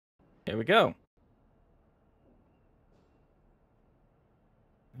Here we go.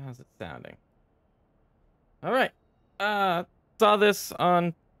 How's it sounding? All right. Saw this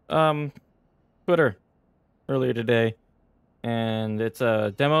on Twitter earlier today, and it's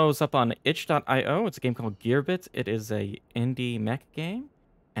demos up on itch.io. It's a game called Gearbits. It is a indie mech game,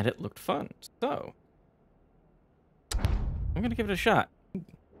 and it looked fun. So I'm gonna give it a shot.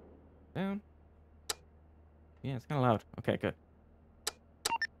 Down. Yeah, it's kind of loud. Okay, good.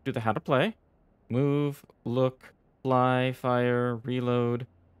 Do the how to play. Move, look, fly, fire, reload,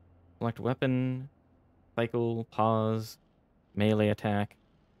 select weapon, cycle, pause, melee attack,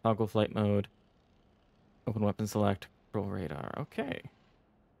 toggle flight mode, open weapon select, control radar. Okay.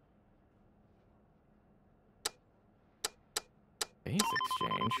 Base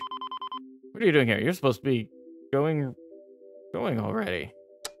exchange. What are you doing here? You're supposed to be going already.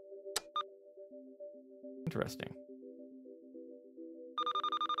 Interesting.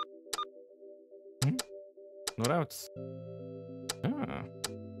 What else? Ah.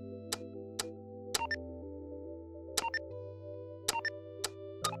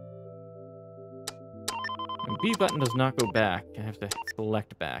 And B button does not go back. I have to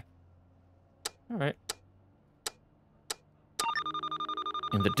select back. Alright.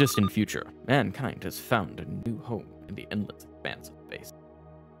 In the distant future, mankind has found a new home in the endless expanse of space.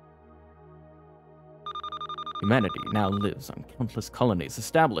 Humanity now lives on countless colonies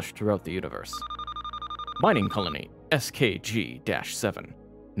established throughout the universe. Mining colony SKG-7,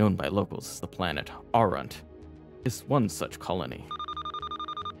 known by locals as the planet Arunt, is one such colony.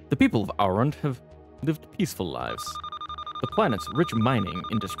 The people of Arunt have lived peaceful lives. The planet's rich mining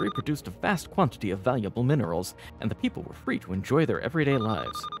industry produced a vast quantity of valuable minerals, and the people were free to enjoy their everyday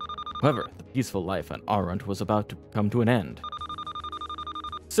lives. However, the peaceful life on Arunt was about to come to an end.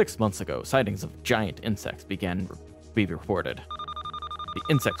 6 months ago, sightings of giant insects began to be reported. The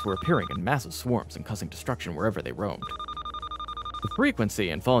insects were appearing in massive swarms and causing destruction wherever they roamed. The frequency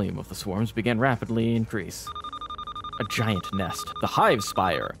and volume of the swarms began rapidly increase. A giant nest, the hive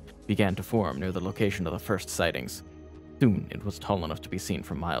spire, began to form near the location of the first sightings. Soon, it was tall enough to be seen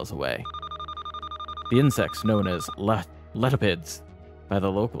from miles away. The insects, known as letopids by the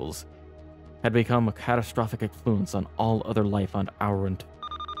locals, had become a catastrophic influence on all other life on Arunt.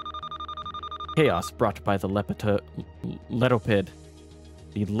 Chaos brought by the letopid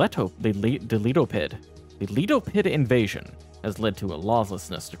invasion has led to a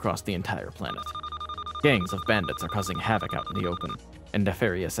lawlessness across the entire planet. Gangs of bandits are causing havoc out in the open, and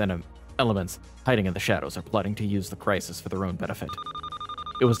nefarious elements hiding in the shadows are plotting to use the crisis for their own benefit.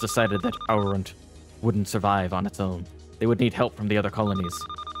 It was decided that Arunt wouldn't survive on its own. They would need help from the other colonies.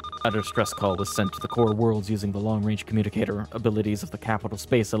 A distress call was sent to the core worlds using the long-range communicator abilities of the capital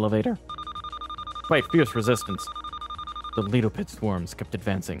space elevator. Despite fierce resistance, the letopid swarms kept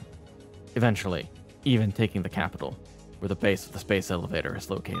advancing, eventually even taking the capital, where the base of the space elevator is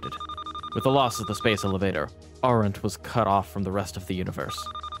located. With the loss of the space elevator, Arunt was cut off from the rest of the universe.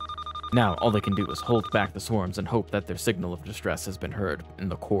 Now, all they can do is hold back the swarms and hope that their signal of distress has been heard in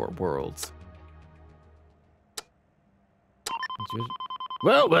the core worlds.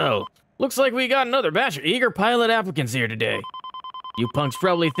 Well, looks like we got another batch of eager pilot applicants here today. You punks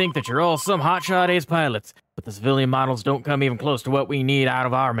probably think that you're all some hotshot ace pilots, but the civilian models don't come even close to what we need out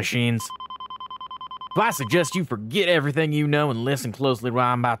of our machines. So I suggest you forget everything you know and listen closely to what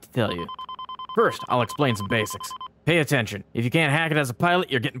I'm about to tell you. First, I'll explain some basics. Pay attention. If you can't hack it as a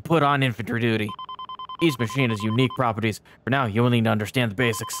pilot, you're getting put on infantry duty. Each machine has unique properties. For now, you only need to understand the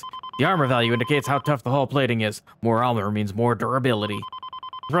basics. The armor value indicates how tough the hull plating is. More armor means more durability.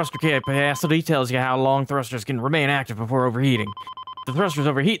 Thruster capacity tells you how long thrusters can remain active before overheating. If the thrusters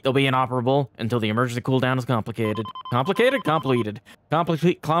overheat, they'll be inoperable until the emergency cooldown is complicated. Complicated? Completed.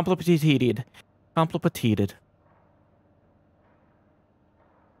 Complicated.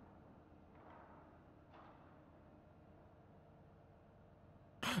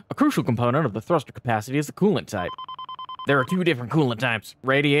 A crucial component of the thruster capacity is the coolant type. There are two different coolant types,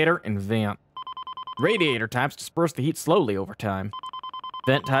 radiator and vent. Radiator types disperse the heat slowly over time.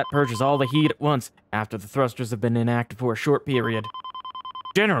 Vent type purges all the heat at once after the thrusters have been inactive for a short period.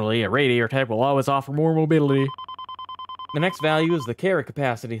 Generally, a radiator type will always offer more mobility. The next value is the carry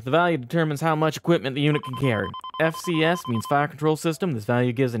capacity. The value determines how much equipment the unit can carry. FCS means fire control system. This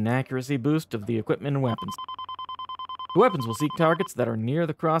value gives an accuracy boost of the equipment and weapons. The weapons will seek targets that are near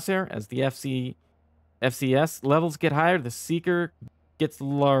the crosshair. As the FCS levels get higher, the seeker gets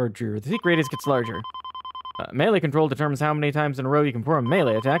larger. The seek radius gets larger. Melee control determines how many times in a row you can perform a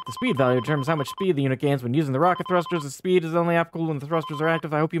melee attack. The speed value determines how much speed the unit gains when using the rocket thrusters. The speed is only applicable when the thrusters are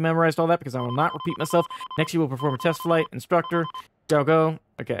active. I hope you memorized all that because I will not repeat myself. Next, you will perform a test flight. Instructor, go.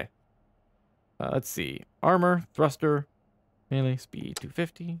 Okay. Let's see. Armor, thruster, melee, speed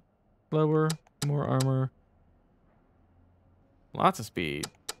 250. Lower, more armor. Lots of speed.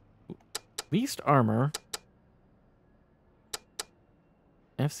 Least armor.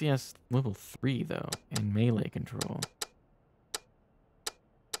 FCS level 3, though, and melee control.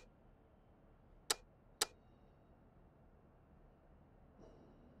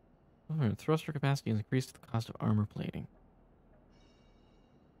 Thruster capacity is increased at the cost of armor plating.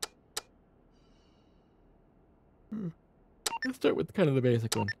 Let's start with kind of the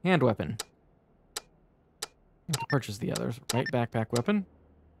basic one. Hand weapon. You have to purchase the others. Right backpack weapon.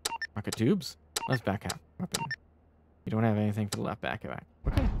 Rocket tubes. Left backpack weapon. You don't have anything for the left backpack.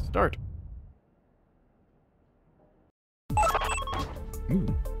 Okay, start.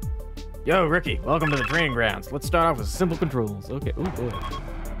 Ooh. Yo, Ricky, welcome to the training grounds. Let's start off with simple controls. Okay, oh boy.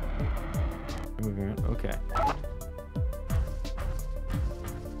 Moving around. Okay.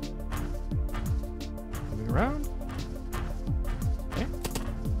 Moving around. Okay.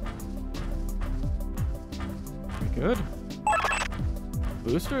 Very good.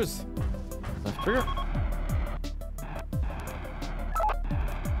 Boosters. Left trigger.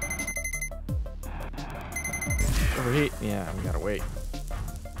 Overheat. Yeah, we gotta wait.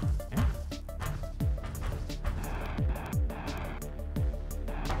 Okay.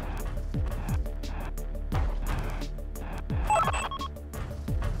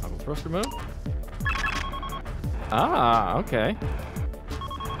 Toggle thruster mode. Ah, okay.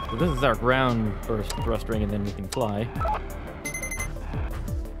 So this is our ground first thrusting, and then we can fly.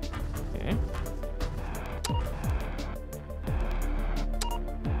 Okay.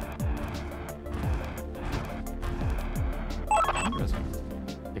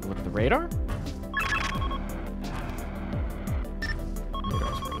 Take a look at the radar.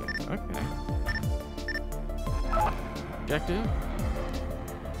 Radar's brilliant. Okay. Objective.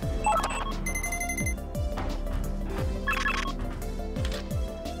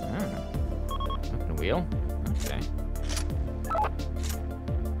 Open a wheel. Okay.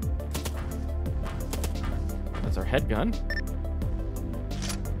 That's our head gun.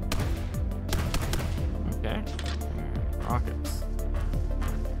 Okay. And rockets.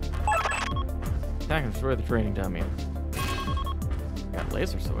 Attack and destroy the training dummy. Got a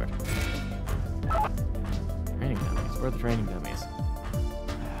laser sword. Training dummies. Where are the training dummies?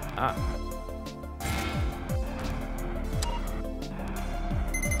 Ah.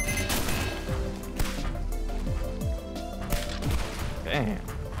 Damn.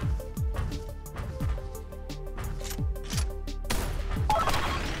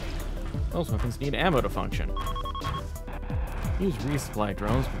 Those weapons need ammo to function. Use resupply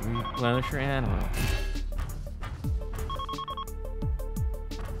drones to replenish your ammo.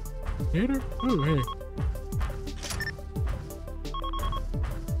 Gator? Oh, hey.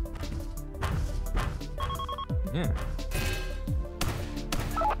 Yeah.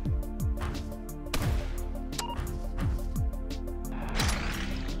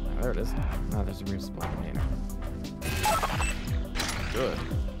 Oh, there it is. Now there's a resupply container. Good.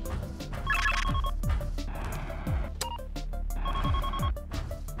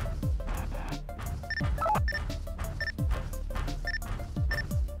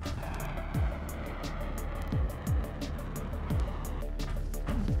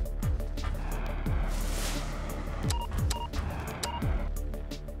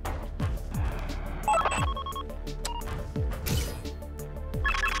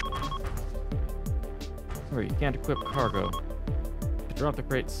 Or you can't equip cargo. To drop the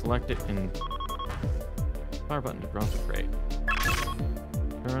crate, select it and fire button to drop the crate.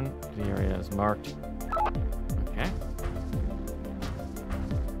 Turn to the area as marked. Okay.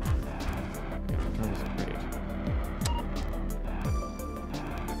 Turn this crate.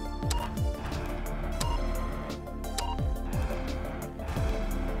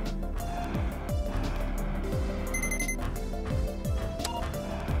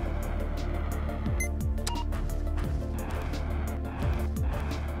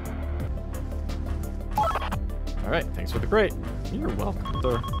 Alright, thanks for the crate. You're welcome,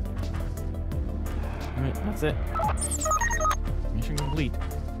 sir. Alright, that's it. Mission complete.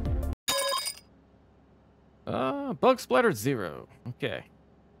 Bug splatter 0. Okay.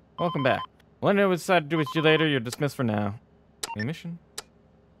 Welcome back. Let me know what you decide to do with you later. You're dismissed for now. New mission.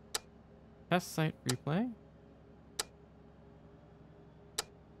 Test site replay.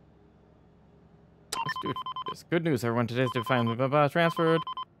 Let's do this. Good news, everyone. Today's defined transferred.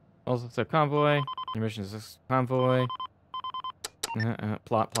 Also, so convoy. Your mission is this convoy.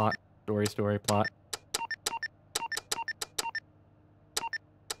 Plot. Story, plot.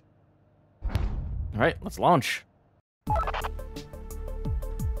 Alright, let's launch.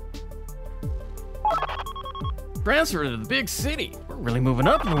 Transfer to the big city. We're really moving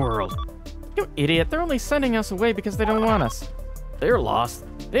up in the world. You idiot, they're only sending us away because they don't want us. They're lost.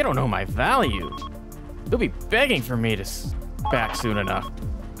 They don't know my value. They'll be begging for me to back soon enough.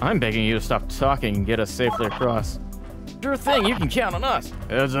 I'm begging you to stop talking and get us safely across. Sure thing, you can count on us.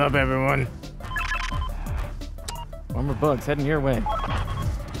 Heads up, everyone. One more bugs heading your way.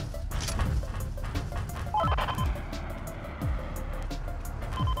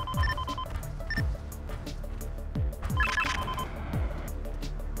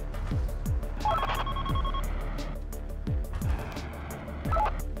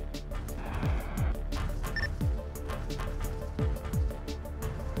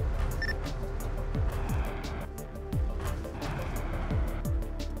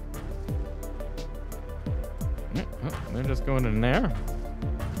 They're just going in there.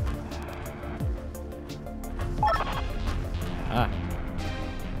 Ah.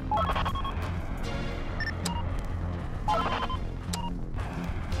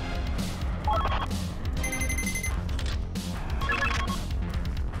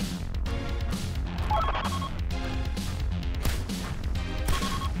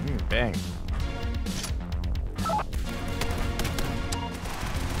 Bang.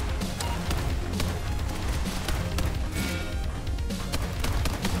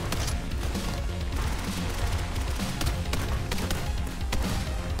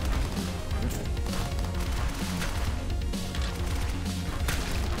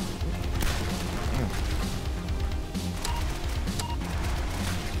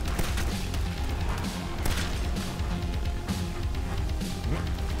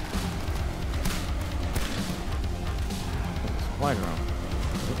 Supply drone.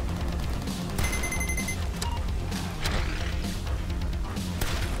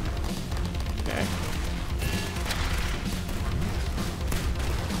 Okay.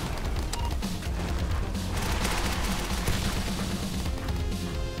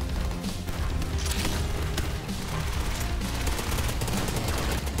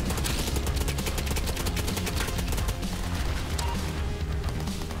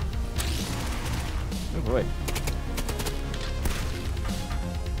 Oh boy.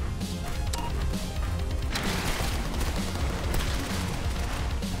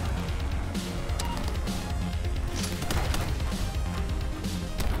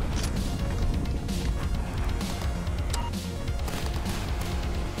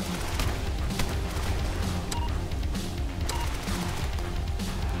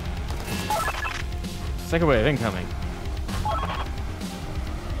 Second wave incoming.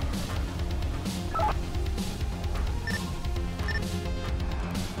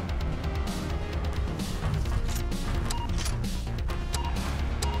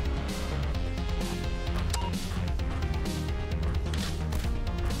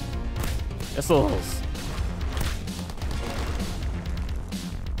 Missiles.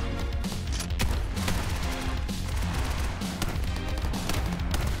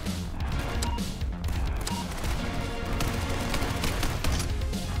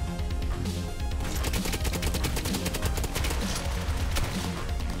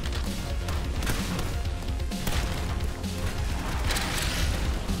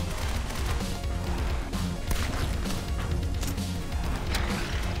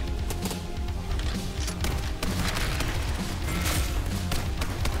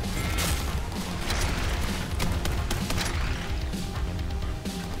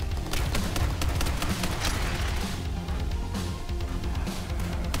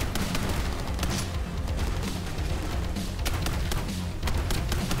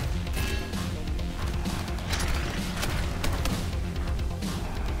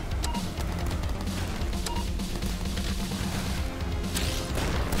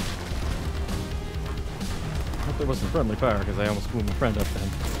 There wasn't friendly fire because I almost blew my friend up then.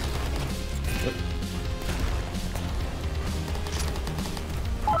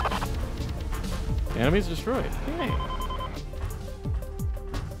 The enemy's destroyed. Yay.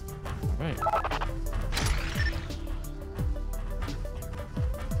 Alright.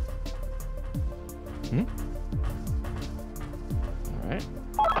 Alright.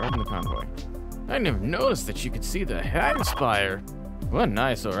 Guarding the convoy. I never noticed that you could see the Hag Spire. What an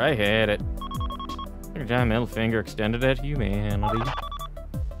eyesore. I hate it. Like a giant middle finger extended at humanity.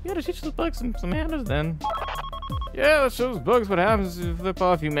 You gotta teach the bugs some manners then. Yeah, that shows bugs what happens if you flip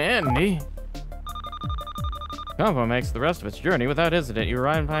off humanity. Convo makes the rest of its journey without incident. You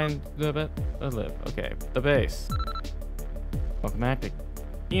arrive behind the live. Okay, the base. Welcome back to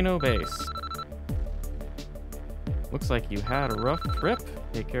Kino Base. Looks like you had a rough trip.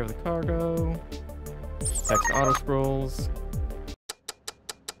 Take care of the cargo. Text auto scrolls.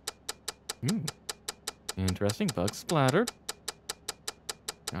 Interesting. Bug splattered.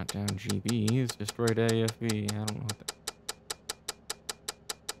 Got down GBs. Destroyed AFB. I don't know what that...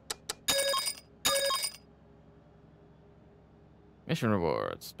 Mission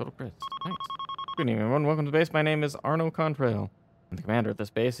rewards. Total crits. Nice. Good evening, everyone. Welcome to base. My name is Arno Contrail. I'm the commander at this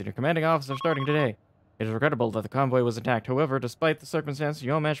base, and your commanding officer starting today. It is regrettable that the convoy was attacked. However, despite the circumstances,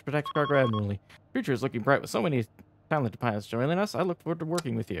 you all managed to protect the cargo admirably. The future is looking bright with so many talented pilots joining us. I look forward to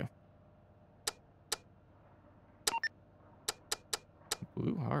working with you.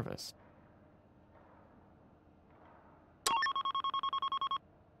 Blue Harvest.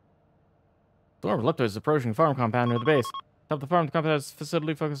 Storm of Lepto is approaching farm compound near the base. Top the farm compound has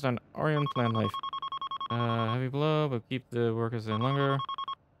facility focused on Orion plant life. Heavy blow, but keep the workers in longer.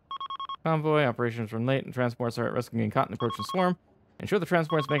 Convoy operations run late and transports are at risk of getting caught in the approaching swarm. Ensure the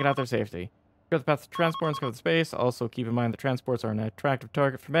transports make it out their safety. Secure the path to transports, cover the space. Also keep in mind the transports are an attractive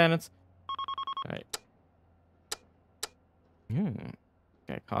target for bandits. Alright.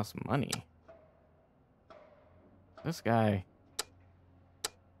 Okay, costs money. This guy,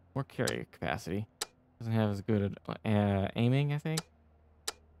 more carry capacity. Doesn't have as good aiming, I think.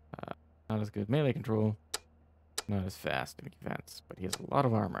 Not as good melee control. Not as fast in defense, but he has a lot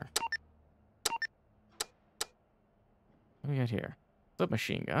of armor. What do we got here?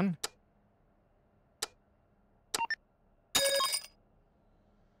 Submachine gun.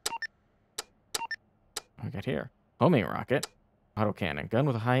 What do we got here? Homing rocket. Autocannon. Gun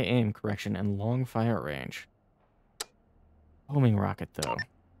with a high aim correction and long fire range. Homing rocket, though.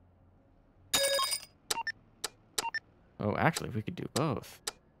 Oh, actually, we could do both.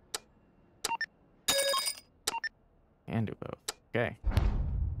 Can do both. Okay.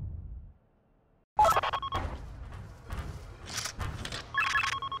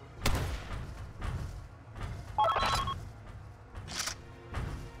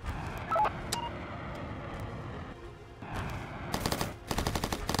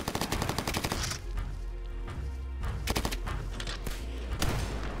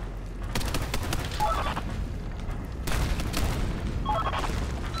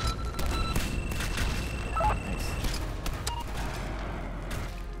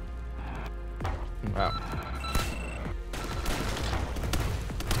 Wow.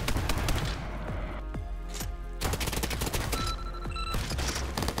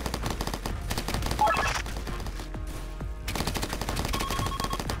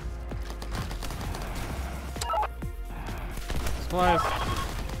 Supplies.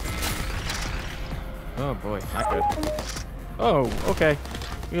 Oh boy, not good. Oh, okay.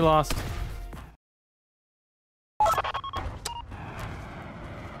 We lost.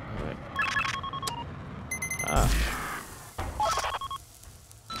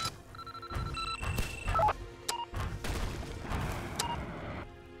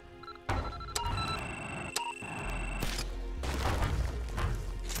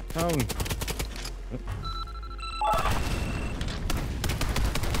 Tone.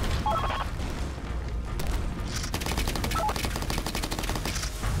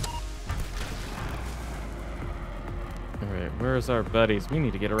 Alright, where's our buddies? We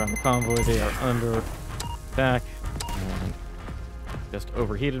need to get around the convoy. They are under attack. And just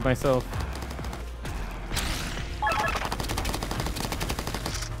overheated myself.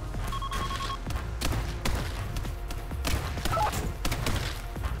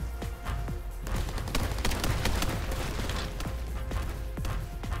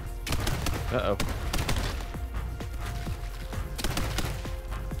 Uh-oh.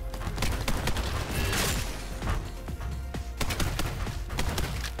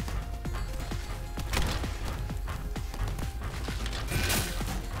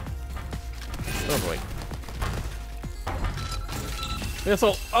 Oh boy.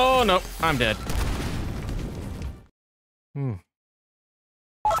 Missile. Oh no, I'm dead. Hmm.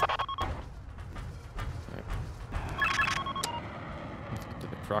 Right. Let's get to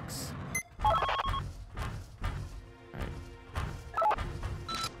the trucks.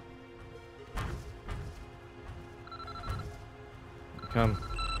 Come.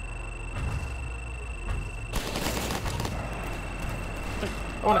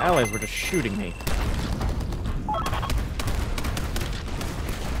 All the allies were just shooting me.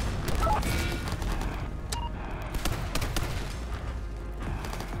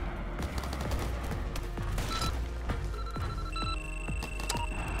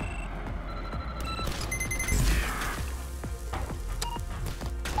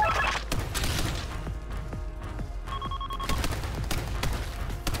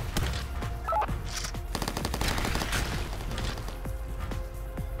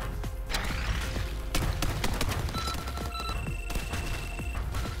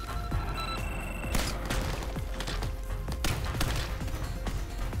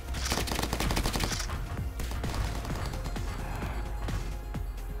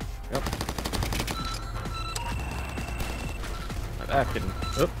 back and...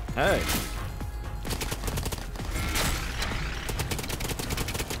 Oop, hey.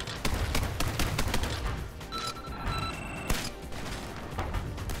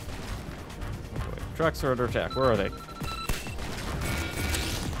 Trucks are under attack. Where are they?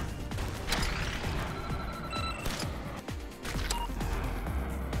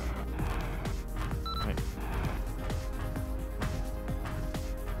 Right.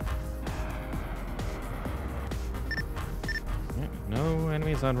 Yeah, no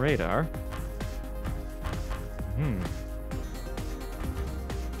enemies on radar.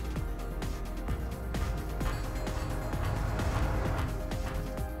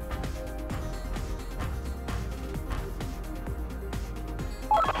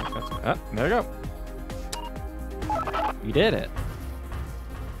 Ah, there you go. We did it.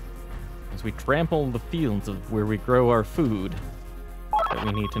 As we trample the fields of where we grow our food that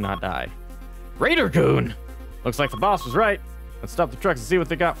we need to not die. Raider Goon! Looks like the boss was right. Let's stop the trucks and see what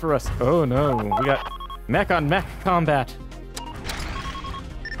they got for us. Oh no, we got mech on mech combat.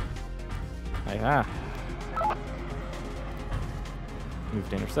 Ah. Move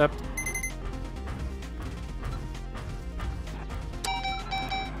to intercept.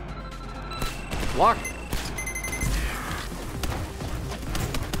 Block.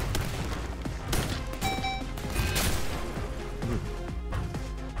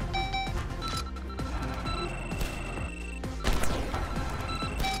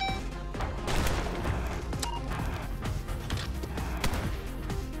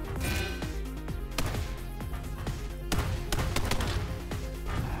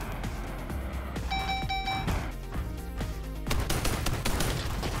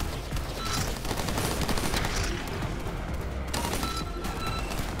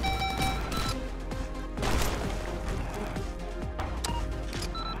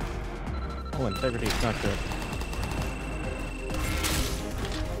 Integrity is not good.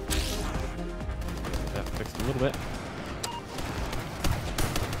 That fixed a little bit.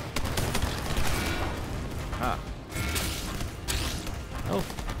 Ah. Oh.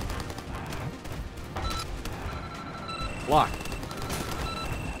 Block.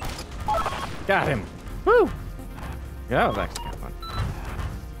 Got him. Woo! Yeah, that was actually kind of fun.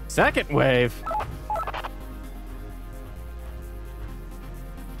 Second wave.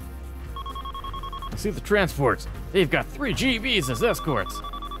 See the transports. They've got 3 GBs as escorts.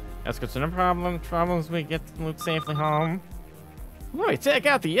 Escorts are no problem. Troubles we get Luke safely home. Wait, take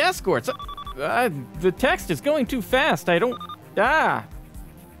out the escorts. The text is going too fast. I don't.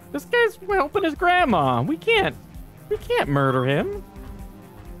 This guy's helping his grandma. We can't murder him.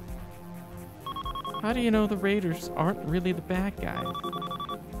 How do you know the raiders aren't really the bad guys?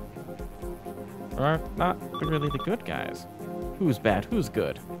 Or not really the good guys? Who's bad? Who's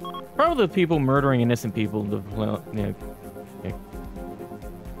good? Probably the people murdering innocent people,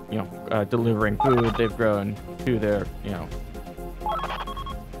 delivering food they've grown to their,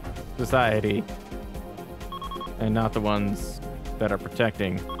 society, and not the ones that are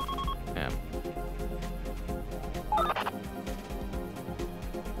protecting them.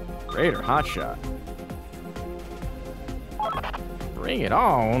 Raider hotshot. Bring it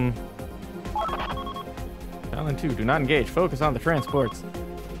on. Talon 2, do not engage. Focus on the transports.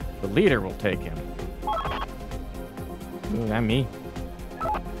 The leader will take him. Ooh, that me.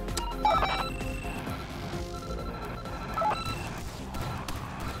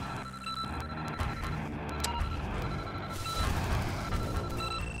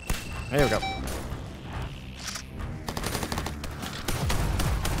 There we go.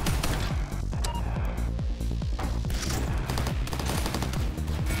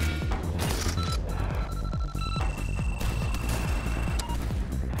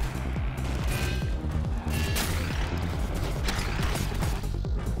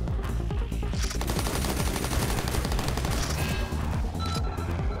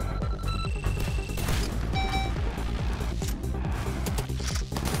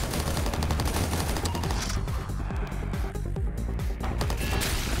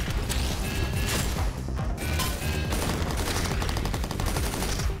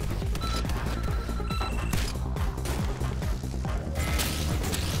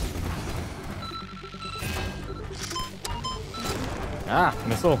 Ah,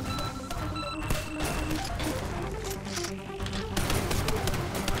 missile.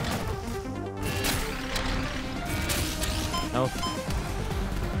 Health.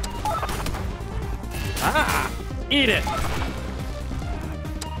 Ah! Eat it!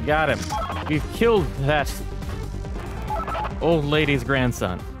 Got him. We've killed that old lady's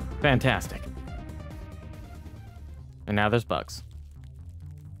grandson. Fantastic. And now there's bugs.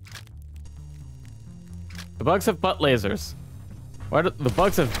 The bugs have butt lasers. Why do the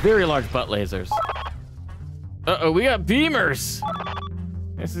bugs have very large butt lasers? Uh-oh, we got beamers!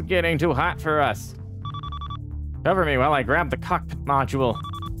 This is getting too hot for us. Cover me while I grab the cockpit module.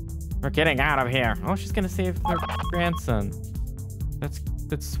 We're getting out of here. Oh, she's gonna save her grandson. That's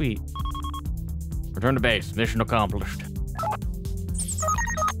sweet. Return to base. Mission accomplished.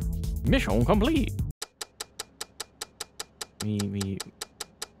 Mission complete.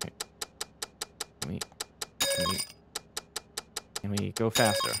 Can we go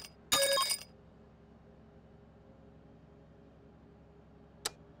faster?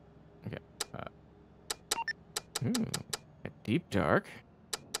 Okay. Deep dark.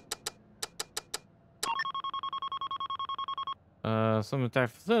 Some attack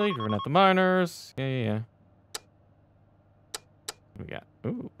facility driven at the miners. Yeah. What we got?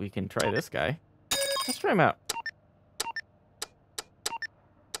 Ooh, we can try this guy. Let's try him out.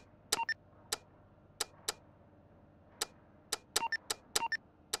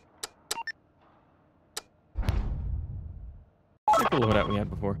 Take the loadout we had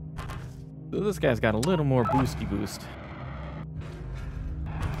before. So this guy's got a little more boosty boost.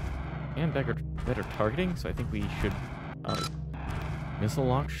 And better targeting, so I think we should... missile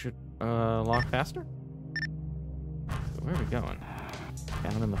lock should lock faster? So where are we going?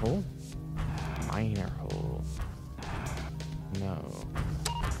 Down in the hole? Miner hole. No.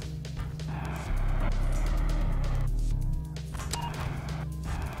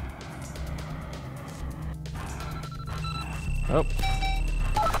 Oh.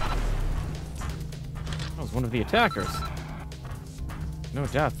 That was one of the attackers. No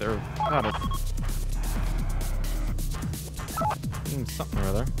doubt they're about it. Something or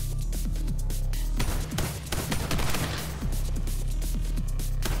other.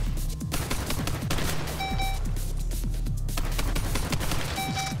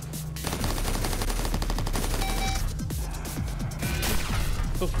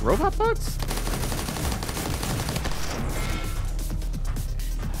 Those robot bugs?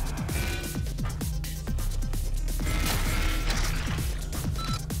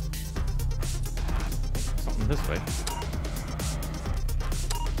 Something this way.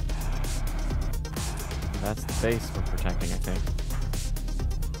 That's the base we're protecting, I think.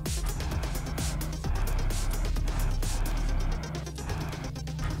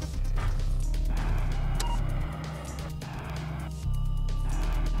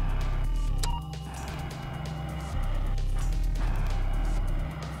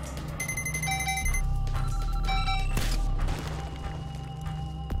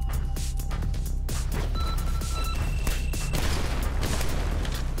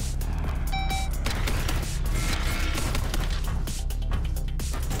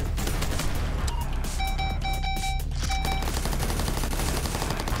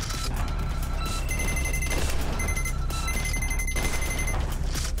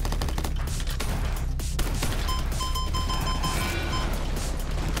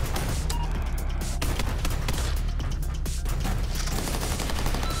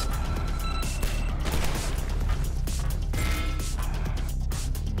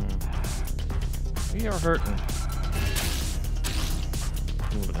 We are hurting.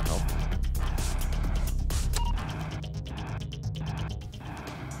 A little bit of help.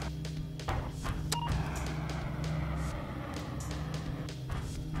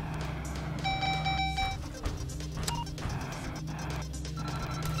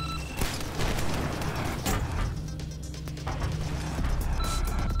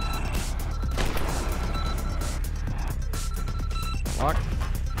 Lock.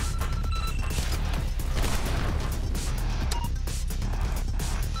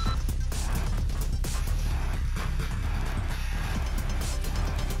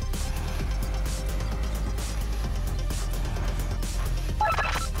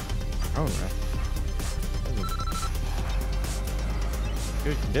 Oh, right.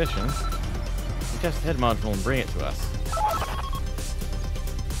 Good condition. We test the head module and bring it to us.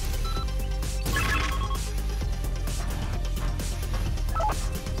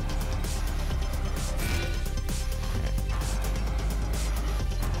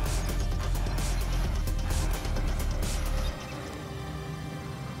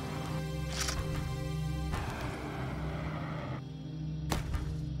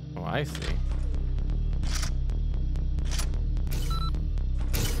 Oh, I see.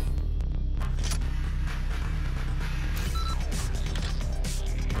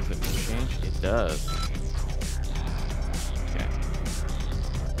 Does it change? It does. Okay.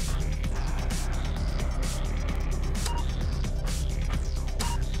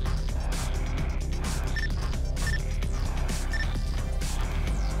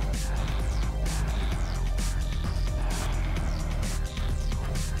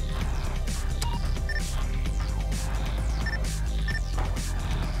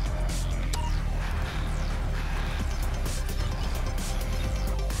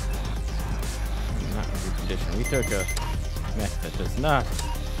 took a mech that does not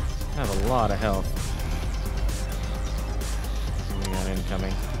have a lot of health. We got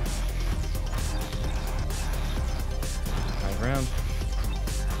incoming. High ground.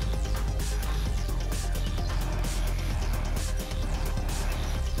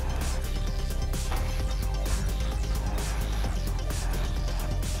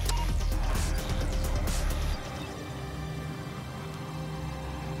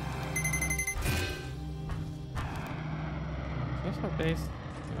 Is this our base?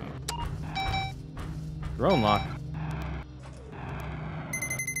 No. Drone lock.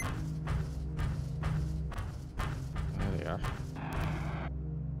 There they are.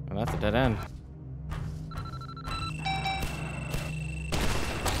 Well, that's a dead end.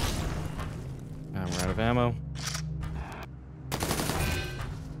 We're out of ammo.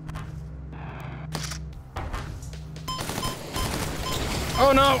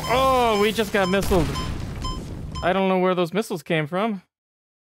 Oh no! Oh, we just got missiled. I don't know where those missiles came from.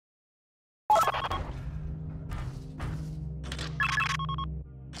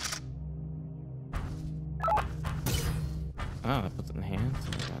 Oh, that puts it in hands. So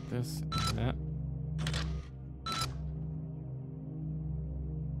we got this and that.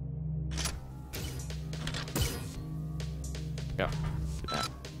 Go. Do that.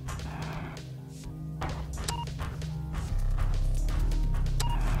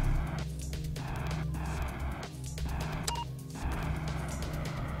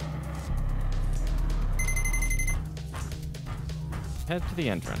 Head to the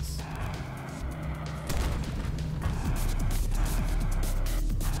entrance.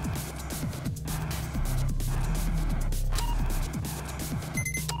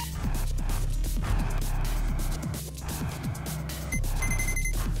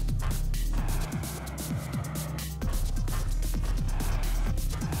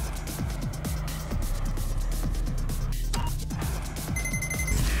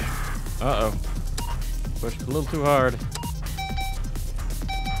 Uh-oh. Pushed a little too hard.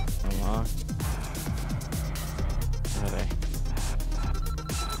 Unlock. Where are they?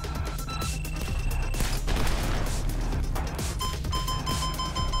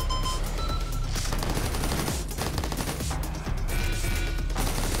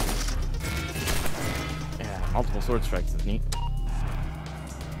 Yeah, multiple sword strikes is neat.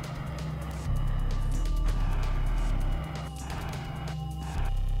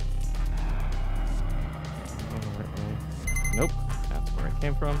 Nope, that's where it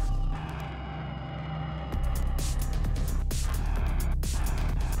came from.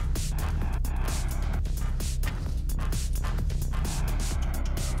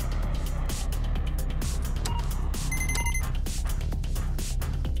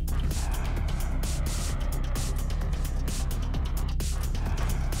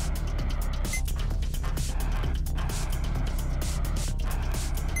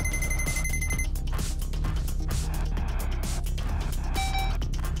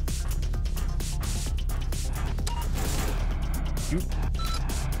 Shoot.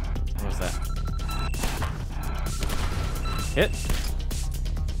 What was that? Hit.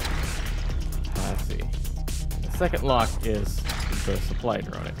 Let's see. The second lock is the supply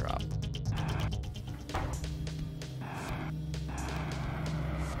drone it dropped.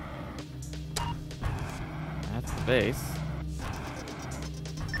 That's the base.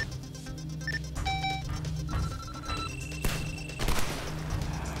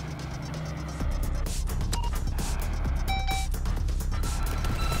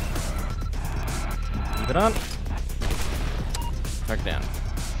 Keep it on. Back down.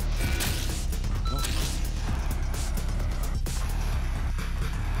 Oh.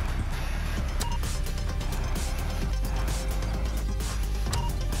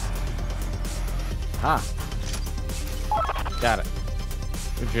 Ah. Got it.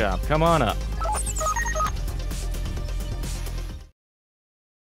 Good job. Come on up.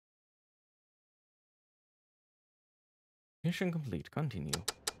 Mission complete. Continue.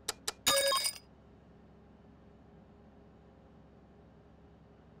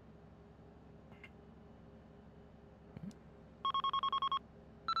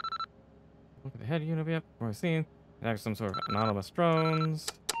 Look at the head unit up. We're seeing some sort of anonymous drones.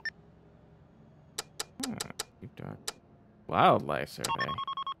 Deep dark. Wildlife survey.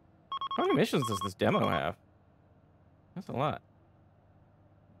 How many missions does this demo have? That's a lot.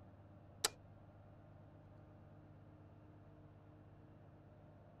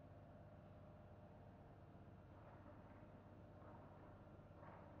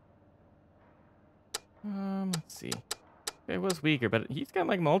 Let's see. It was weaker, but he's got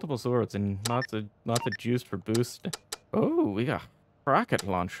like multiple swords and lots of juice for boost. Oh, we got rocket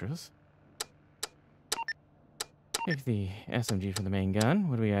launchers. Take the SMG for the main gun.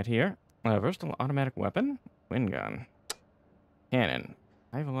 What do we got here? Versatile automatic weapon. Wind gun. Cannon.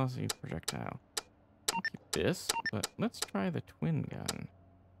 High velocity projectile. I'll keep this, but let's try the twin gun.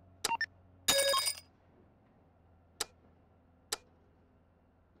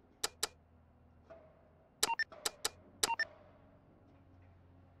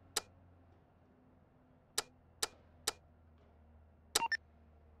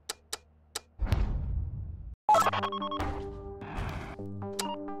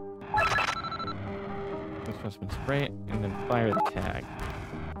 This must spray it and then fire the tag.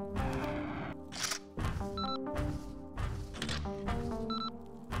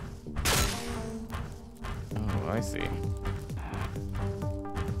 Oh, I see.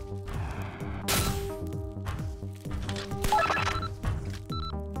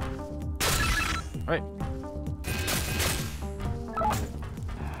 Right.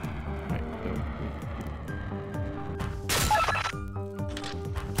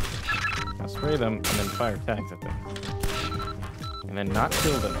 Spray them and then fire tags at them. And then not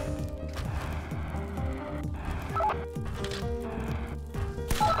kill them.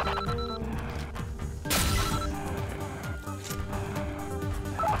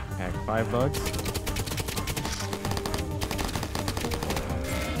 Tag 5 bugs.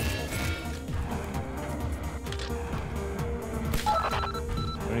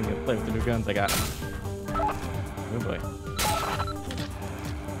 I'm gonna play with the new guns I got. Oh boy.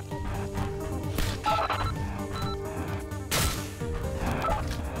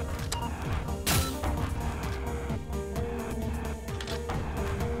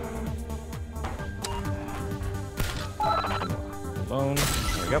 Alone.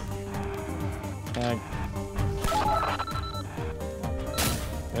 There we go. Tag.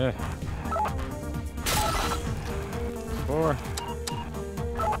 Yeah. 4.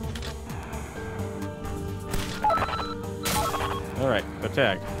 Alright, go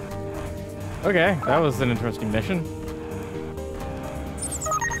tag. Okay, that was an interesting mission.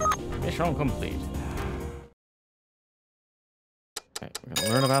 Mission complete. Okay, we're gonna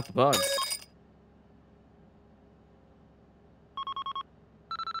learn about the bugs.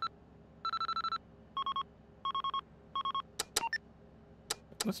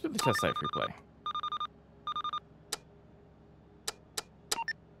 Let's do the test site free play.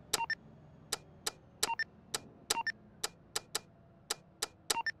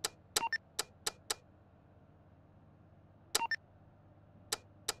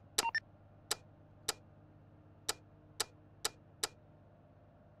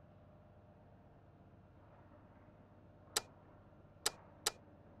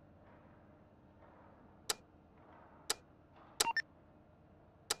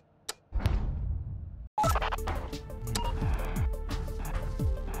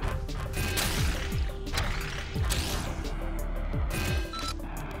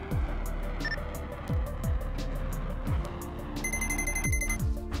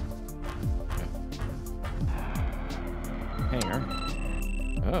 Hanger.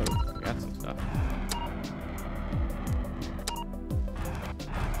 Oh, we got some stuff.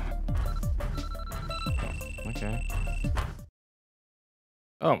 Oh, okay.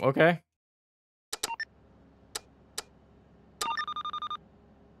 Oh, okay.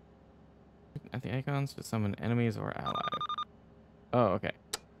 At the icons to summon enemies or allies. Oh, okay.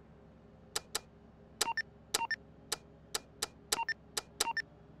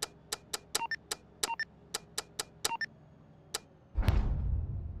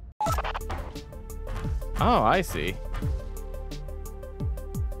 Oh, I see.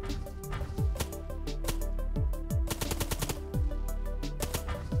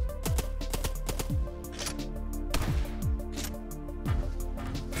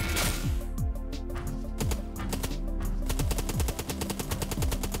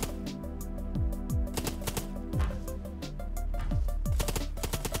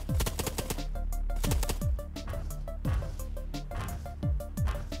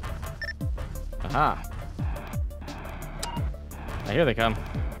 Aha. Here they come.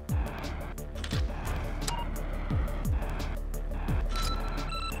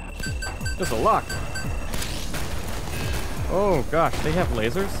 There's a lock. Oh gosh, they have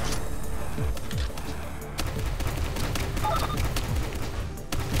lasers?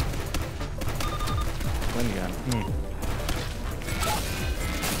 Wind gun.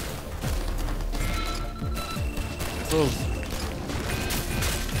 Those.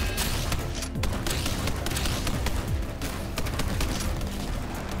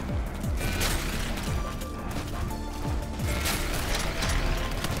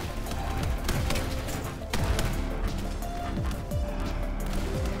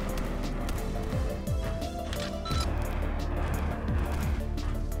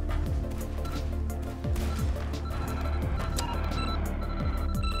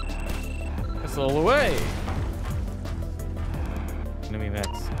 Missile away! Enemy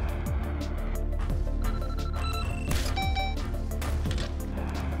mechs.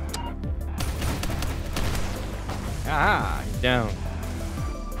 Ah, he's down.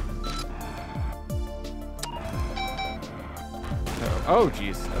 Oh,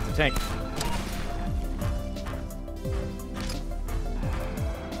 jeez, that's a tank.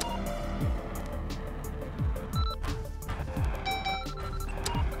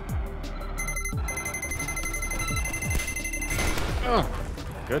 Oh,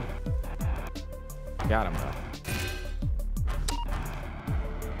 good. Got him, though.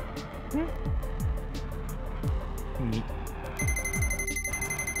 Neat.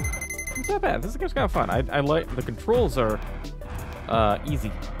 It's not bad. This game's kind of fun. I like the controls are easy,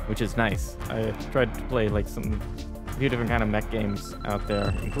 which is nice. I tried to play like a few different kind of mech games out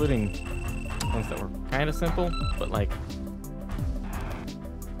there, including ones that were kind of simple, but like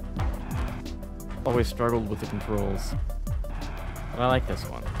always struggled with the controls. But I like this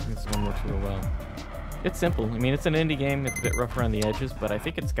one. This one works real well. It's simple. I mean, it's an indie game. It's a bit rough around the edges, but I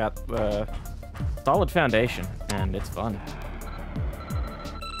think it's got solid foundation, and it's fun.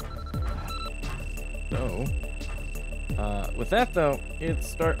 So, with that though, it's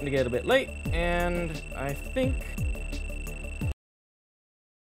starting to get a bit late, and I think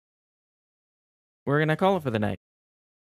we're gonna call it for the night.